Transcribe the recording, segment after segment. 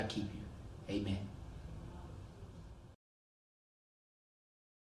keep you. Amen.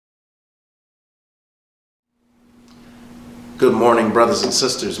 Good morning, brothers and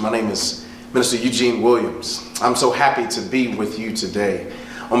sisters. My name is Minister Eugene Williams. I'm so happy to be with you today.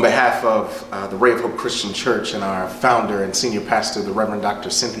 On behalf of the Ray of Hope Christian Church and our founder and senior pastor, the Reverend Dr.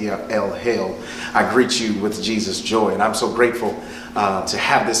 Cynthia L. Hale, I greet you with Jesus' joy. And I'm so grateful to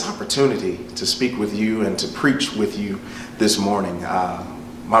have this opportunity to speak with you and to preach with you this morning.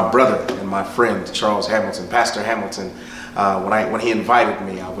 My brother and my friend, Charles Hamilton, Pastor Hamilton, when he invited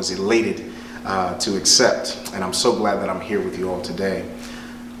me, I was elated to accept. And I'm so glad that I'm here with you all today.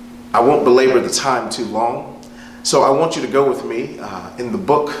 I won't belabor the time too long. So I want you to go with me in the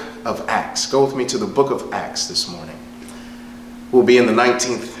book of Acts. Go with me to the book of Acts this morning. We'll be in the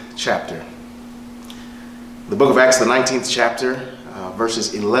 19th chapter. The book of Acts, the 19th chapter,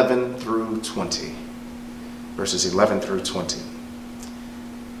 verses 11 through 20. Verses 11 through 20.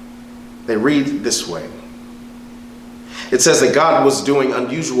 They read this way. It says that God was doing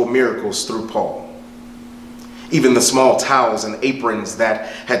unusual miracles through Paul. Even the small towels and aprons that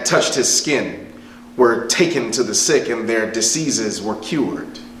had touched his skin were taken to the sick, and their diseases were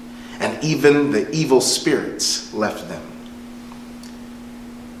cured, and even the evil spirits left them.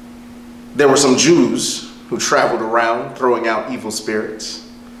 There were some Jews who traveled around throwing out evil spirits.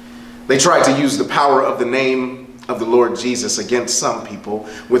 They tried to use the power of the name of the Lord Jesus against some people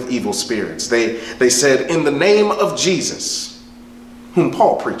with evil spirits. They said, "In the name of Jesus, whom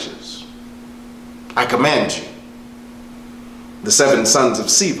Paul preaches, I command you." The 7 sons of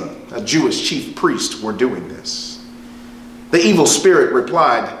Sceva, a Jewish chief priest, were doing this. The evil spirit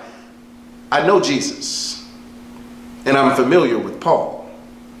replied, "I know Jesus, and I'm familiar with Paul,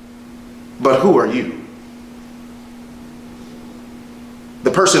 but who are you?"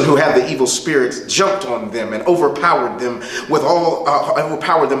 The person who had the evil spirits jumped on them and overpowered them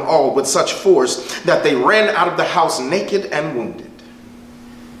all with such force that they ran out of the house naked and wounded.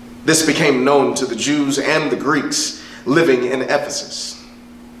 This became known to the Jews and the Greeks living in Ephesus.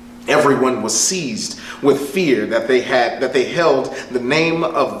 Everyone was seized with fear that they held the name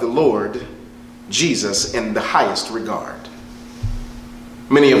of the Lord Jesus in the highest regard.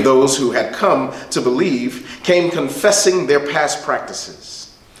 Many of those who had come to believe came confessing their past practices.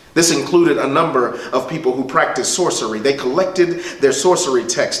 This included a number of people who practiced sorcery. They collected their sorcery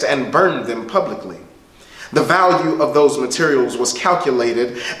texts and burned them publicly. The value of those materials was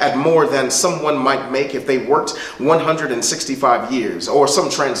calculated at more than someone might make if they worked 165 years, or some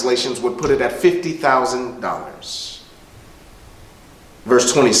translations would put it at $50,000.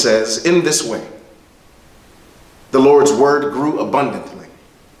 Verse 20 says, "In this way, the Lord's word grew abundantly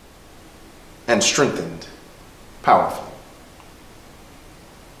and strengthened powerfully."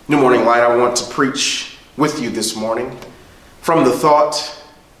 New Morning Light, I want to preach with you this morning from the thought,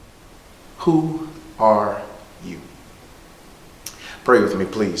 who are you? Pray with me,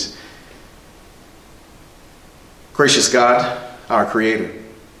 please. Gracious God, our Creator,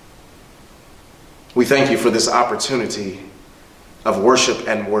 we thank you for this opportunity of worship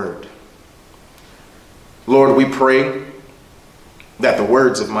and word. Lord, we pray that the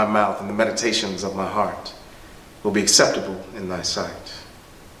words of my mouth and the meditations of my heart will be acceptable in thy sight.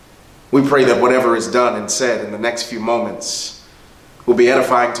 We pray that whatever is done and said in the next few moments will be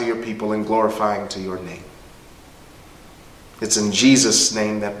edifying to your people and glorifying to your name. It's in Jesus'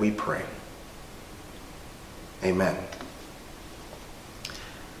 name that we pray. Amen.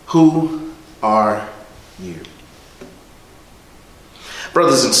 Who are you?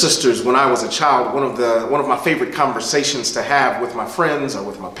 Brothers and sisters, when I was a child, one of my favorite conversations to have with my friends or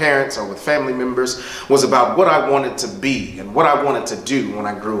with my parents or with family members was about what I wanted to be and what I wanted to do when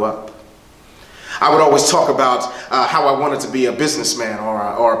I grew up. I would always talk about how I wanted to be a businessman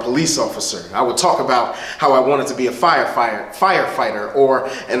or a police officer. I would talk about how I wanted to be a firefighter or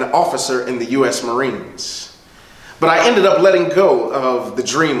an officer in the U.S. Marines. But I ended up letting go of the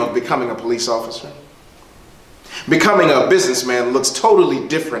dream of becoming a police officer. Becoming a businessman looks totally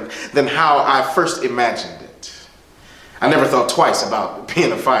different than how I first imagined it. I never thought twice about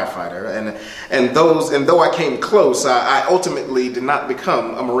being a firefighter, and though I came close, I ultimately did not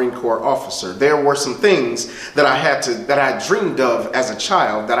become a Marine Corps officer. There were some things that I dreamed of as a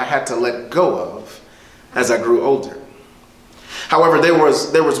child that I had to let go of as I grew older. However, there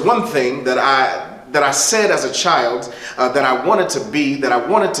was one thing that I said as a child that I wanted to be, that I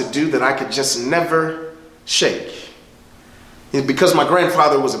wanted to do, that I could just never shake. Because my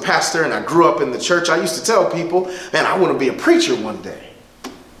grandfather was a pastor and I grew up in the church, I used to tell people, man, I want to be a preacher one day.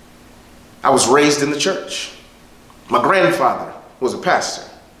 I was raised in the church. My grandfather was a pastor.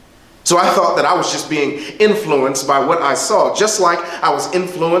 So I thought that I was just being influenced by what I saw, just like I was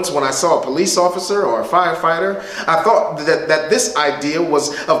influenced when I saw a police officer or a firefighter. I thought that this idea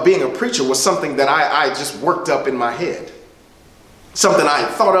of being a preacher was something that I just worked up in my head. Something I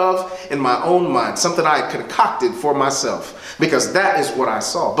had thought of in my own mind, something I had concocted for myself, because that is what I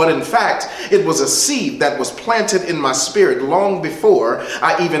saw. But in fact, it was a seed that was planted in my spirit long before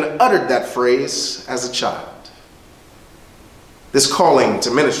I even uttered that phrase as a child. This calling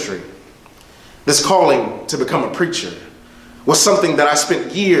to ministry, this calling to become a preacher, was something that I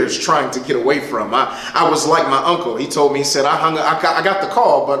spent years trying to get away from. I was like my uncle. He told me, he said, I got the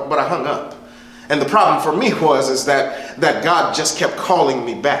call, but I hung up. And the problem for me was that God just kept calling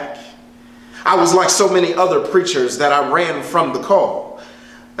me back. I was like so many other preachers that I ran from the call.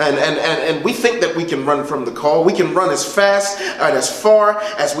 And we think that we can run from the call. We can run as fast and as far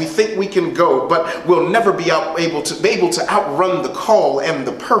as we think we can go, but we'll never be able to outrun the call and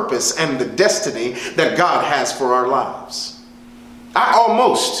the purpose and the destiny that God has for our lives. I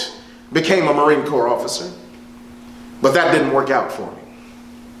almost became a Marine Corps officer, but that didn't work out for me.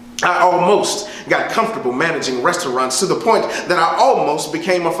 I almost got comfortable managing restaurants to the point that I almost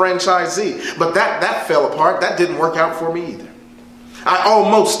became a franchisee, but that fell apart. That didn't work out for me either. I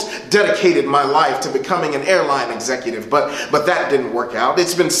almost dedicated my life to becoming an airline executive, but that didn't work out.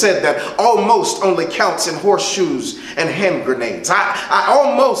 It's been said that almost only counts in horseshoes and hand grenades. I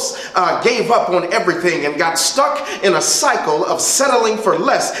almost gave up on everything and got stuck in a cycle of settling for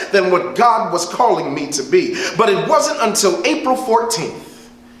less than what God was calling me to be. But it wasn't until April 14th,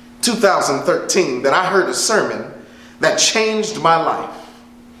 2013, that I heard a sermon that changed my life.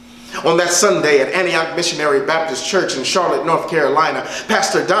 On that Sunday at Antioch Missionary Baptist Church in Charlotte, North Carolina,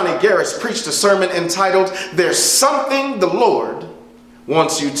 Pastor Donnie Garris preached a sermon entitled, "There's Something the Lord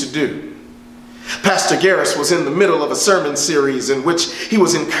Wants You to Do." Pastor Garris was in the middle of a sermon series in which he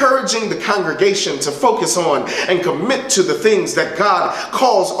was encouraging the congregation to focus on and commit to the things that God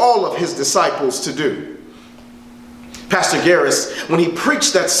calls all of his disciples to do. Pastor Garris, when he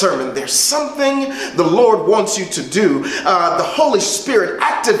preached that sermon, "There's something the Lord wants you to do," the Holy Spirit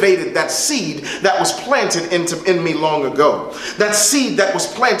activated that seed that was planted in me long ago. That seed that was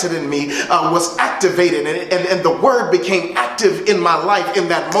planted in me was activated, and the word became active in my life in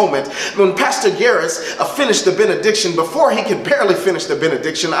that moment. When Pastor Garris finished the benediction, before he could barely finish the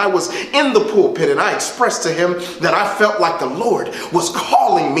benediction, I was in the pulpit and I expressed to him that I felt like the Lord was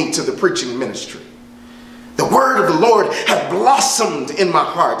calling me to the preaching ministry. The word of the Lord had blossomed in my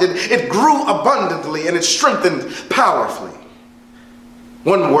heart. It grew abundantly and it strengthened powerfully.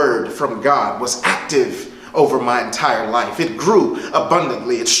 One word from God was active over my entire life. It grew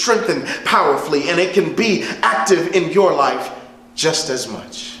abundantly, it strengthened powerfully, and it can be active in your life just as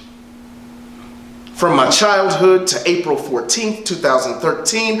much. From my childhood to April 14th,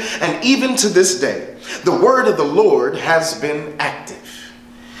 2013, and even to this day, the word of the Lord has been active.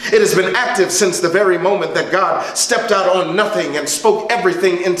 It has been active since the very moment that God stepped out on nothing and spoke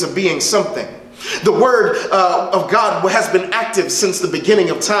everything into being something. The word of God has been active since the beginning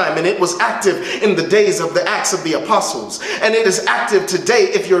of time, and it was active in the days of the Acts of the Apostles. And it is active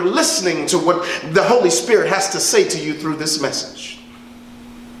today if you're listening to what the Holy Spirit has to say to you through this message.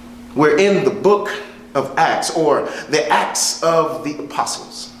 We're in the book of Acts, or the Acts of the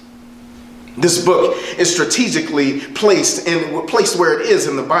Apostles. This book is strategically placed where it is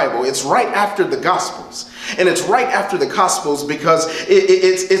in the Bible. It's right after the Gospels. And it's right after the Gospels because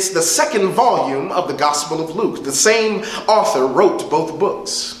it's the second volume of the Gospel of Luke. The same author wrote both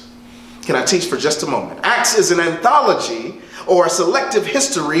books. Can I teach for just a moment? Acts is an anthology or a selective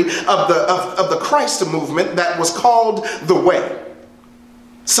history of the Christ movement that was called the Way.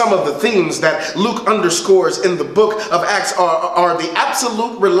 Some of the themes that Luke underscores in the book of Acts are the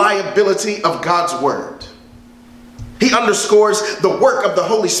absolute reliability of God's word. He underscores the work of the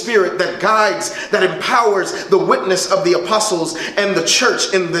Holy Spirit that guides, that empowers the witness of the apostles and the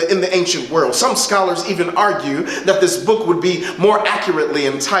church in the ancient world. Some scholars even argue that this book would be more accurately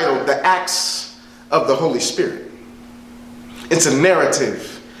entitled The Acts of the Holy Spirit. It's a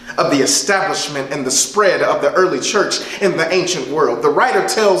narrative of the establishment and the spread of the early church in the ancient world. The writer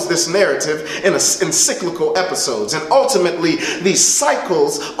tells this narrative in encyclical episodes, and ultimately these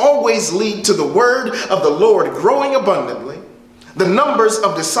cycles always lead to the word of the Lord growing abundantly, the numbers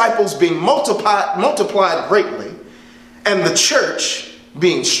of disciples being multiplied greatly, and the church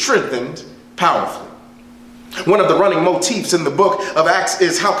being strengthened powerfully. One of the running motifs in the book of Acts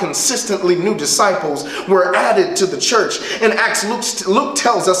is how consistently new disciples were added to the church. In Acts, Luke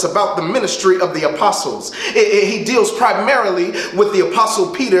tells us about the ministry of the apostles. He deals primarily with the apostle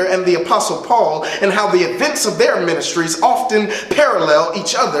Peter and the apostle Paul and how the events of their ministries often parallel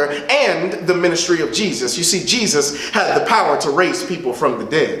each other and the ministry of Jesus. You see, Jesus had the power to raise people from the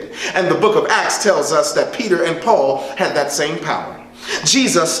dead. And the book of Acts tells us that Peter and Paul had that same power.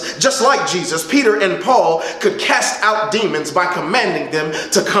 Just like Jesus, Peter and Paul could cast out demons by commanding them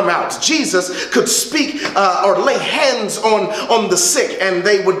to come out. Jesus could speak or lay hands on the sick and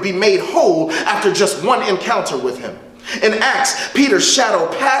they would be made whole after just one encounter with him. In Acts, Peter's shadow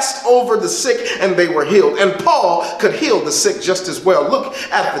passed over the sick and they were healed. And Paul could heal the sick just as well. Look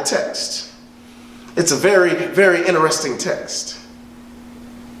at the text. It's a very, very interesting text.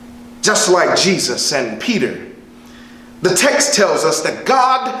 Just like Jesus and Peter, the text tells us that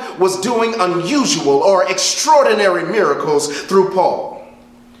God was doing unusual or extraordinary miracles through Paul.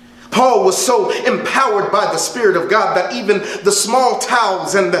 Paul was so empowered by the Spirit of God that even the small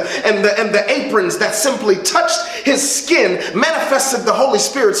towels and the aprons that simply touched his skin manifested the Holy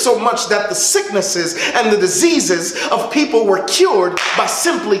Spirit so much that the sicknesses and the diseases of people were cured by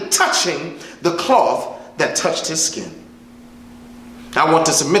simply touching the cloth that touched his skin. I want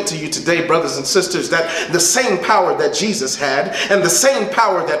to submit to you today, brothers and sisters, that the same power that Jesus had and the same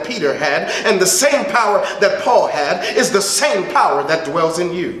power that Peter had and the same power that Paul had is the same power that dwells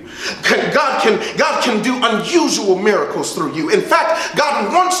in you. God can do unusual miracles through you. In fact,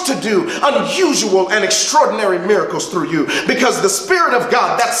 God wants to do unusual and extraordinary miracles through you because the Spirit of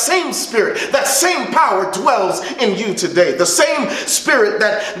God, that same power dwells in you today. The same Spirit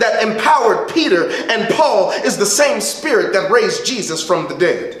that empowered Peter and Paul is the same Spirit that raised Jesus from the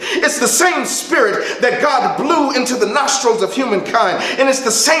dead. It's the same Spirit that God blew into the nostrils of humankind, and it's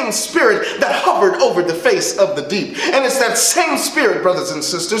the same Spirit that hovered over the face of the deep. And it's that same Spirit, brothers and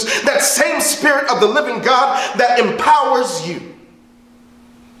sisters, that same Spirit of the living God that empowers you.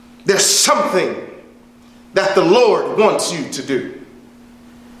 There's something that the Lord wants you to do.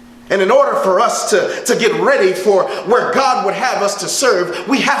 And in order for us to get ready for where God would have us to serve,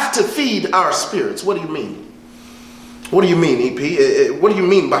 we have to feed our spirits. What do you mean? What do you mean, EP? What do you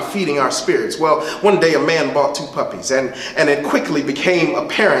mean by feeding our spirits? Well, one day a man bought two puppies, and it quickly became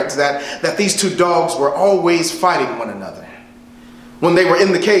apparent that these two dogs were always fighting one another. When they were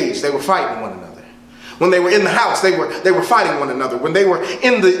in the cage, they were fighting one another. When they were in the house, they were fighting one another. When they were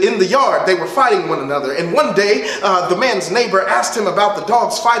in the yard, they were fighting one another. And one day, the man's neighbor asked him about the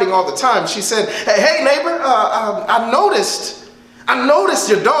dogs fighting all the time. She said, "Hey neighbor, I noticed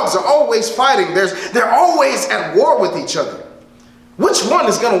your dogs are always fighting. They're always at war with each other. Which one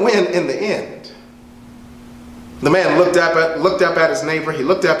is going to win in the end?" The man looked up at his neighbor. He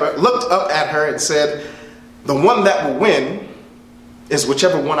looked up at her and said, "The one that will win is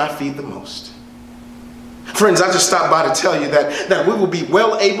whichever one I feed the most." Friends, I just stopped by to tell you that we will be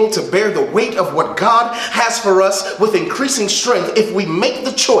well able to bear the weight of what God has for us with increasing strength if we make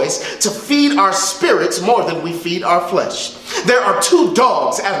the choice to feed our spirits more than we feed our flesh. There are two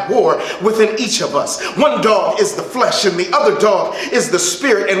dogs at war within each of us. One dog is the flesh and the other dog is the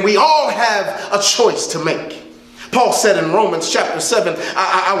spirit, and we all have a choice to make. Paul said in Romans chapter 7,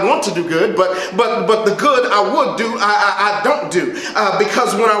 I want to do good, but the good I would do, I don't do.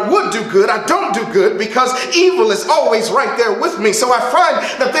 Because when I would do good, I don't do good because evil is always right there with me. So I find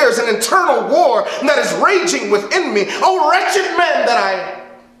that there's an internal war that is raging within me. Oh, wretched man that I am,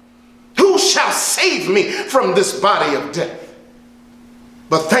 who shall save me from this body of death?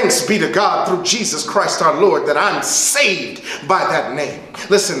 But thanks be to God through Jesus Christ our Lord that I'm saved by that name.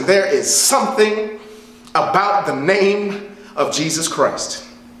 Listen, there is something about the name of Jesus Christ.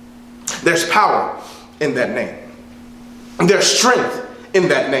 There's power in that name. There's strength in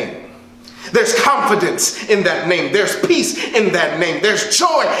that name. There's confidence in that name. There's peace in that name. There's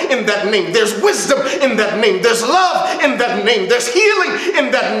joy in that name. There's wisdom in that name. There's love in that name. There's healing in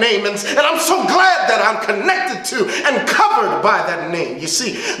that name. And I'm so glad that I'm connected to and covered by that name. You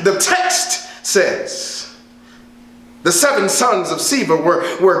see, the text says the 7 sons of Sceva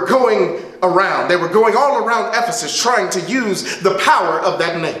were going around. They were going all around Ephesus trying to use the power of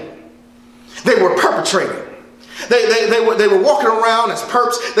that name. They were perpetrating. They were walking around as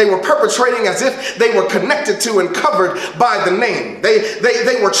perps. They were perpetrating as if they were connected to and covered by the name.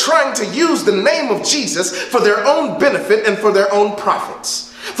 They were trying to use the name of Jesus for their own benefit and for their own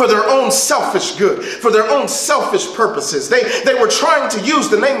profits. for their own selfish good, for their own selfish purposes. They were trying to use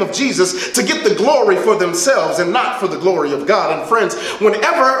the name of Jesus to get the glory for themselves and not for the glory of God. And friends,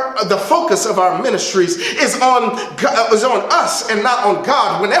 whenever the focus of our ministries is on us and not on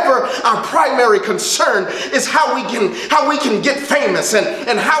God, whenever our primary concern is how we can get famous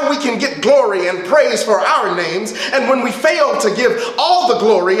and how we can get glory and praise for our names, and when we fail to give all the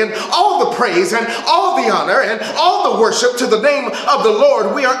glory and all the praise and all the honor and all the worship to the name of the Lord,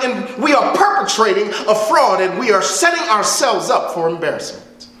 we are perpetrating a fraud, and we are setting ourselves up for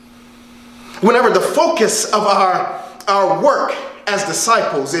embarrassment. Whenever the focus of our work as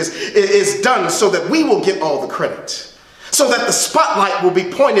disciples is done so that we will get all the credit, so that the spotlight will be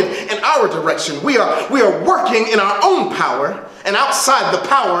pointed in our direction, we are working in our own power and outside the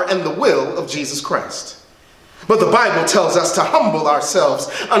power and the will of Jesus Christ. But the Bible tells us to humble ourselves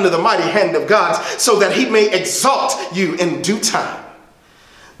under the mighty hand of God so that he may exalt you in due time.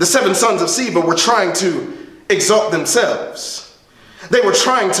 The 7 sons of Sceva were trying to exalt themselves. They were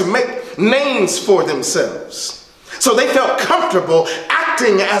trying to make names for themselves. So they felt comfortable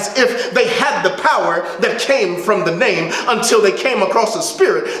acting as if they had the power that came from the name until they came across a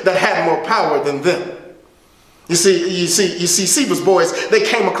spirit that had more power than them. You see, Sceva's boys, they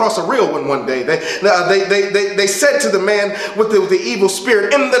came across a real one day. They said to the man with the evil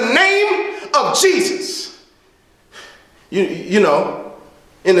spirit, "In the name of Jesus." You know,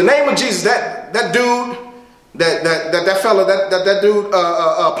 in the name of Jesus, that dude, that fella, that dude,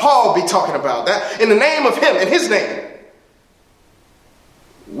 Paul be talking about, that in the name of him, in his name,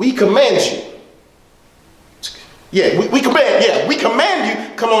 we command you. Yeah, we command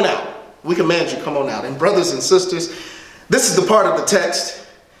you, come on out. We command you, come on out. And brothers and sisters, this is the part of the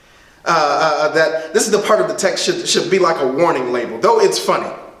text should be like a warning label. Though it's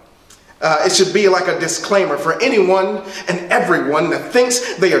funny, it should be like a disclaimer for anyone and everyone that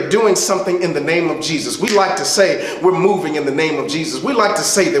thinks they are doing something in the name of Jesus. We like to say we're moving in the name of Jesus. We like to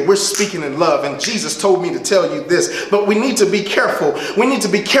say that we're speaking in love, and Jesus told me to tell you this. But we need to be careful. We need to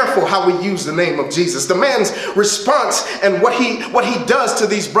be careful how we use the name of Jesus. The man's response and what he does to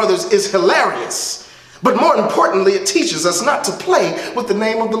these brothers is hilarious. But more importantly, it teaches us not to play with the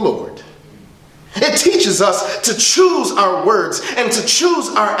name of the Lord. It teaches us to choose our words and to choose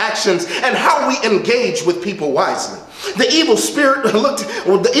our actions and how we engage with people wisely. The evil spirit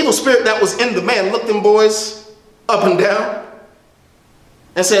that was in the man looked them boys up and down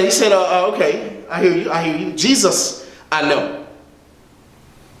and said, okay, I hear you. Jesus, I know.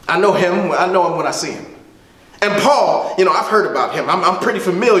 I know him when I see him. And Paul, I've heard about him. I'm pretty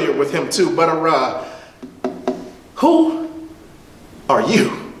familiar with him too, but who are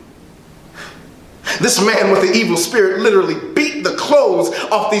you? This man with the evil spirit literally beat the clothes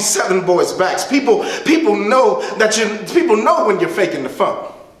off these 7 boys' backs. People know when you're faking the funk.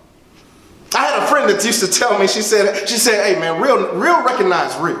 I had a friend that used to tell me, she said, "Hey man, real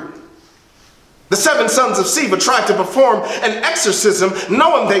recognize real." The 7 sons of Sceva tried to perform an exorcism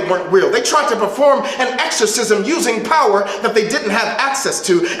knowing they weren't real. They tried to perform an exorcism using power that they didn't have access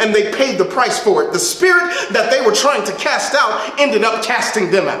to, and they paid the price for it. The spirit that they were trying to cast out ended up casting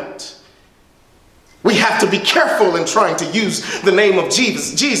them out. We have to be careful in trying to use the name of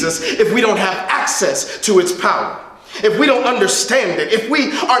Jesus if we don't have access to its power. If we don't understand it, if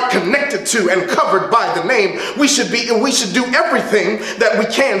we aren't connected to and covered by the name, we should do everything that we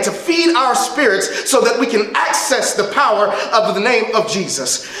can to feed our spirits so that we can access the power of the name of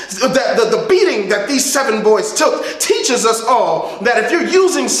Jesus. The beating that these 7 boys took teaches us all that if you're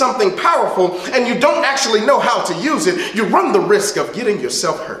using something powerful and you don't actually know how to use it, you run the risk of getting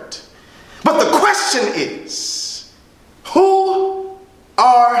yourself hurt. But the question is, who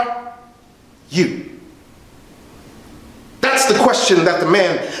are you? That's the question that the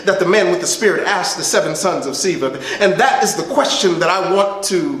man with the spirit asked the 7 sons of Sceva, and that is the question that I want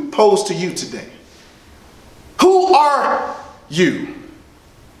to pose to you today. Who are you?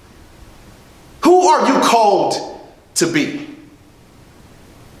 Who are you called to be?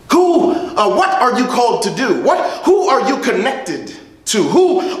 What are you called to do? Who are you connected to?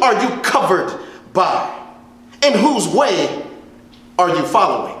 Who are you covered by? In whose way are you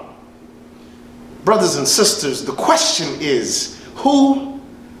following? Brothers and sisters, the question is, who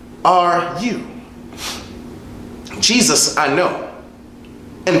are you? Jesus, I know.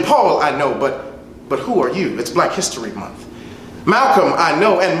 And Paul, I know, but who are you? It's Black History Month. Malcolm, I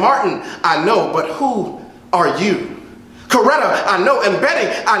know. And Martin, I know, but who are you? Coretta, I know, and Betty,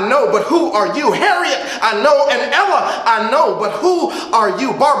 I know, but who are you? Harriet, I know, and Ella, I know, but who are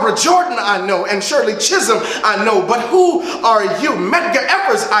you? Barbara Jordan, I know, and Shirley Chisholm, I know, but who are you? Medgar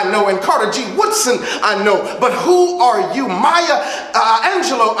Evers, I know, and Carter G. Woodson, I know, but who are you? Maya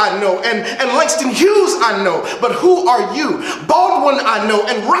Angelou, I know, and Langston Hughes, I know, but who are you? Baldwin, I know,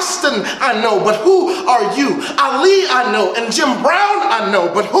 and Rustin, I know, but who are you? Ali, I know, and Jim Brown, I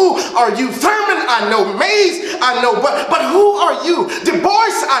know, but who are you? Thurman, I know, Mays, I know, but who are you? Du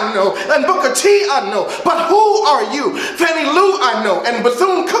Bois, I know, and Booker T, I know, but who are you? Fannie Lou, I know, and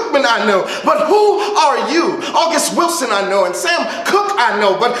Bethune-Cookman, I know, but who are you? August Wilson, I know, and Sam Cooke, I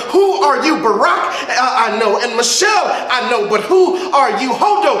know, but who are you? Barack, I know, and Michelle, I know, but who are you?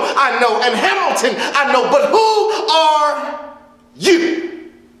 Hodo, I know, and Hamilton, I know, but who are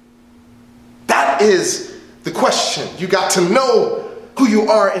you? That is the question. You got to know who you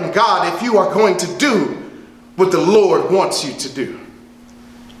are in God if you are going to do what the Lord wants you to do.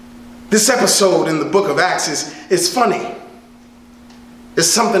 This episode in the book of Acts is funny. It's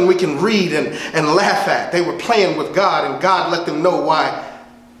something we can read and laugh at. They were playing with God, and God let them know why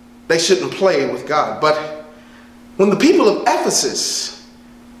they shouldn't play with God. But when the people of Ephesus,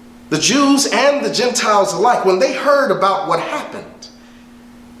 the Jews and the Gentiles alike, when they heard about what happened,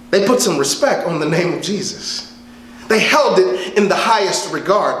 they put some respect on the name of Jesus. They held it in the highest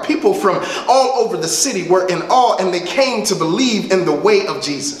regard. People from all over the city were in awe, and they came to believe in the way of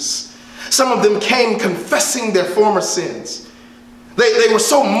Jesus. Some of them came confessing their former sins. They were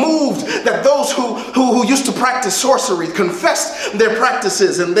so moved that those who used to practice sorcery confessed their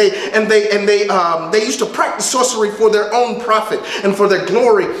practices, and they used to practice sorcery for their own profit and for their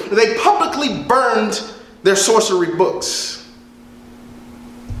glory. They publicly burned their sorcery books.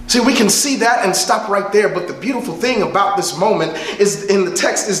 See, we can see that and stop right there, but the beautiful thing about this moment is in the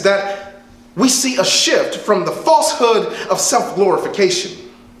text is that we see a shift from the falsehood of self-glorification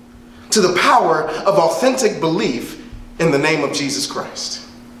to the power of authentic belief in the name of Jesus Christ.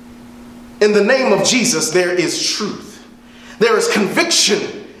 In the name of Jesus, there is truth. There is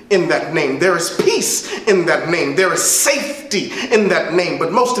conviction in that name. There is peace in that name. There is safety in that name.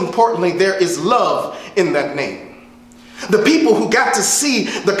 But most importantly, there is love in that name. The people who got to see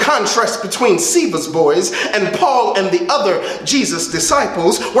the contrast between Siva's boys and Paul and the other Jesus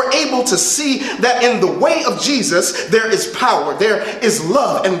disciples were able to see that in the way of Jesus, there is power, there is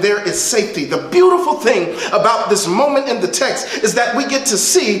love, and there is safety. The beautiful thing about this moment in the text is that we get to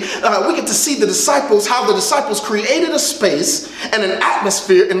see the disciples, how the disciples created a space and an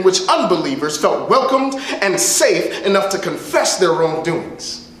atmosphere in which unbelievers felt welcomed and safe enough to confess their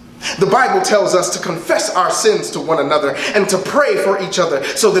wrongdoings. The Bible tells us to confess our sins to one another and to pray for each other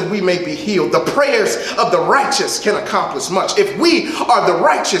so that we may be healed. The prayers of the righteous can accomplish much. If we are the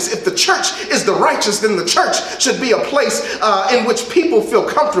righteous, if the church is the righteous, then the church should be a place in which people feel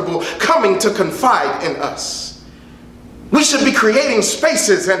comfortable coming to confide in us. We should be creating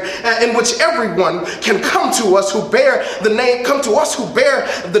spaces in which everyone can come to us who bear the name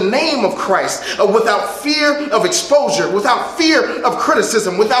of Christ without fear of exposure, without fear of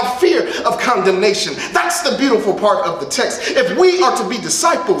criticism, without fear of condemnation. That's the beautiful part of the text. If we are to be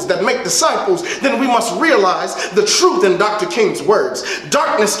disciples that make disciples, then we must realize the truth in Dr. King's words.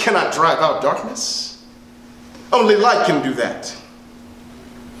 Darkness cannot drive out darkness. Only light can do that.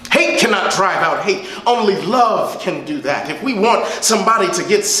 Hate cannot drive out hate. Only love can do that. If we want somebody to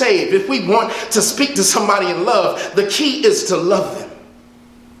get saved, if we want to speak to somebody in love, the key is to love them.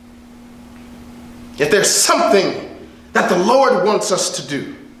 If there's something that the Lord wants us to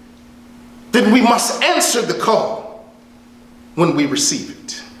do, then we must answer the call when we receive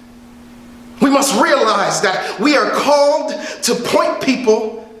it. We must realize that we are called to point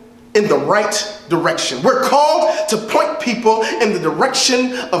people in the right direction. We're called to point people in the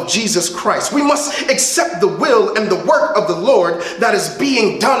direction of Jesus Christ. We must accept the will and the work of the Lord that is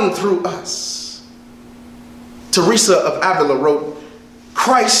being done through us. Teresa of Avila wrote,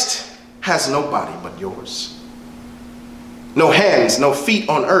 "Christ has no body but yours. No hands, no feet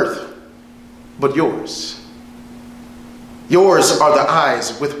on earth but yours. Yours are the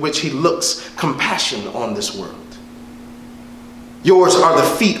eyes with which he looks compassion on this world. Yours are the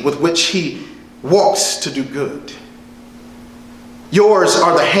feet with which he walks to do good. Yours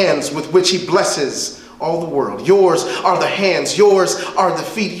are the hands with which he blesses all the world. Yours are the hands, yours are the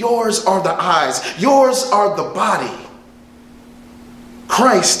feet, yours are the eyes, yours are the body.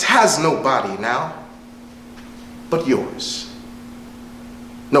 Christ has no body now, but yours.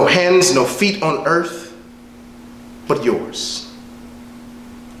 No hands, no feet on earth, but yours.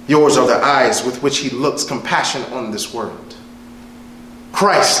 Yours are the eyes with which he looks compassion on this world.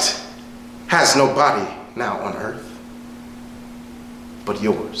 Christ has no body now on earth, but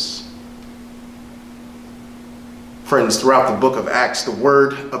yours. Friends, throughout the book of Acts, the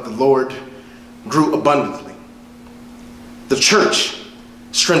word of the Lord grew abundantly. The church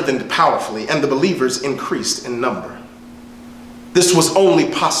strengthened powerfully, and the believers increased in number. This was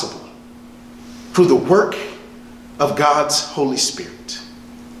only possible through the work of God's Holy Spirit,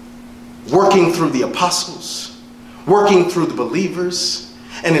 working through the apostles, working through the believers,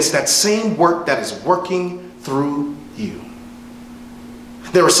 and it's that same work that is working through you.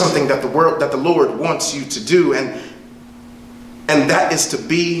 There is something that the Lord wants you to do, and that is to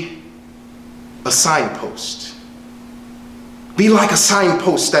be a signpost. Be like a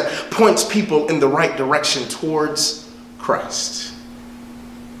signpost that points people in the right direction towards Christ.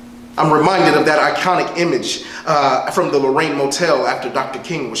 I'm reminded of that iconic image from the Lorraine Motel after Dr.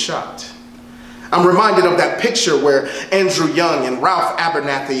 King was shot. I'm reminded of that picture where Andrew Young and Ralph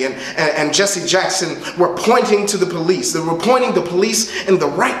Abernathy and Jesse Jackson were pointing to the police. They were pointing the police in the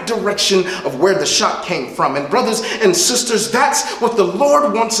right direction of where the shot came from. And brothers and sisters, that's what the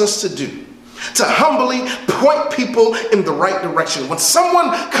Lord wants us to do. To humbly point people in the right direction. When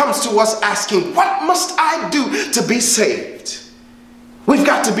someone comes to us asking, what must I do to be saved? We've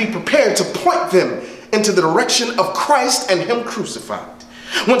got to be prepared to point them into the direction of Christ and Him crucified.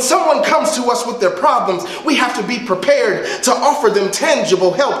 When someone comes to us with their problems, we have to be prepared to offer them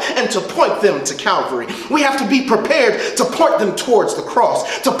tangible help and to point them to Calvary. We have to be prepared to point them towards the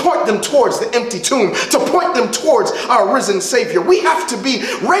cross, to point them towards the empty tomb, to point them towards our risen Savior. We have to be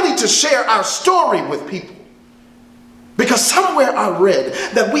ready to share our story with people. Because somewhere I read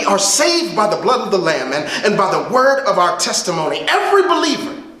that we are saved by the blood of the Lamb and by the word of our testimony. Every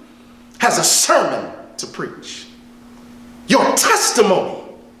believer has a sermon to preach. Your testimony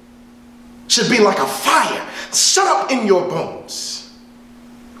should be like a fire shut up in your bones.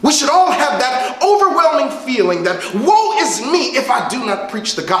 We should all have that overwhelming feeling that woe is me if I do not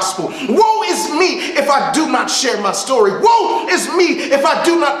preach the gospel. Woe is me if I do not share my story. Woe is me if I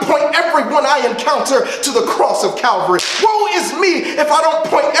do not point everyone I encounter to the cross of Calvary. Woe is me if I don't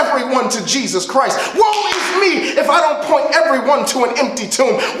point everyone to Jesus Christ. Woe is me if I don't point everyone to an empty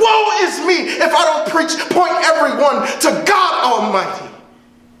tomb. Woe is me if I don't point everyone to God Almighty.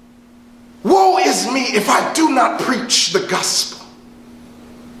 Woe is me if I do not preach the gospel.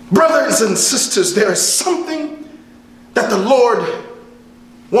 Brothers and sisters, there is something that the Lord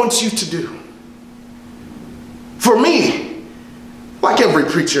wants you to do. For me, like every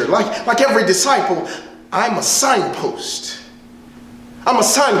preacher, like every disciple, I'm a signpost. I'm a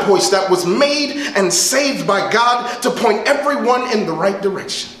signpost that was made and saved by God to point everyone in the right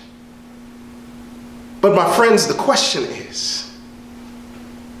direction. But my friends, the question is,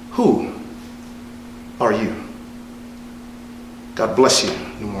 who are you? God bless you.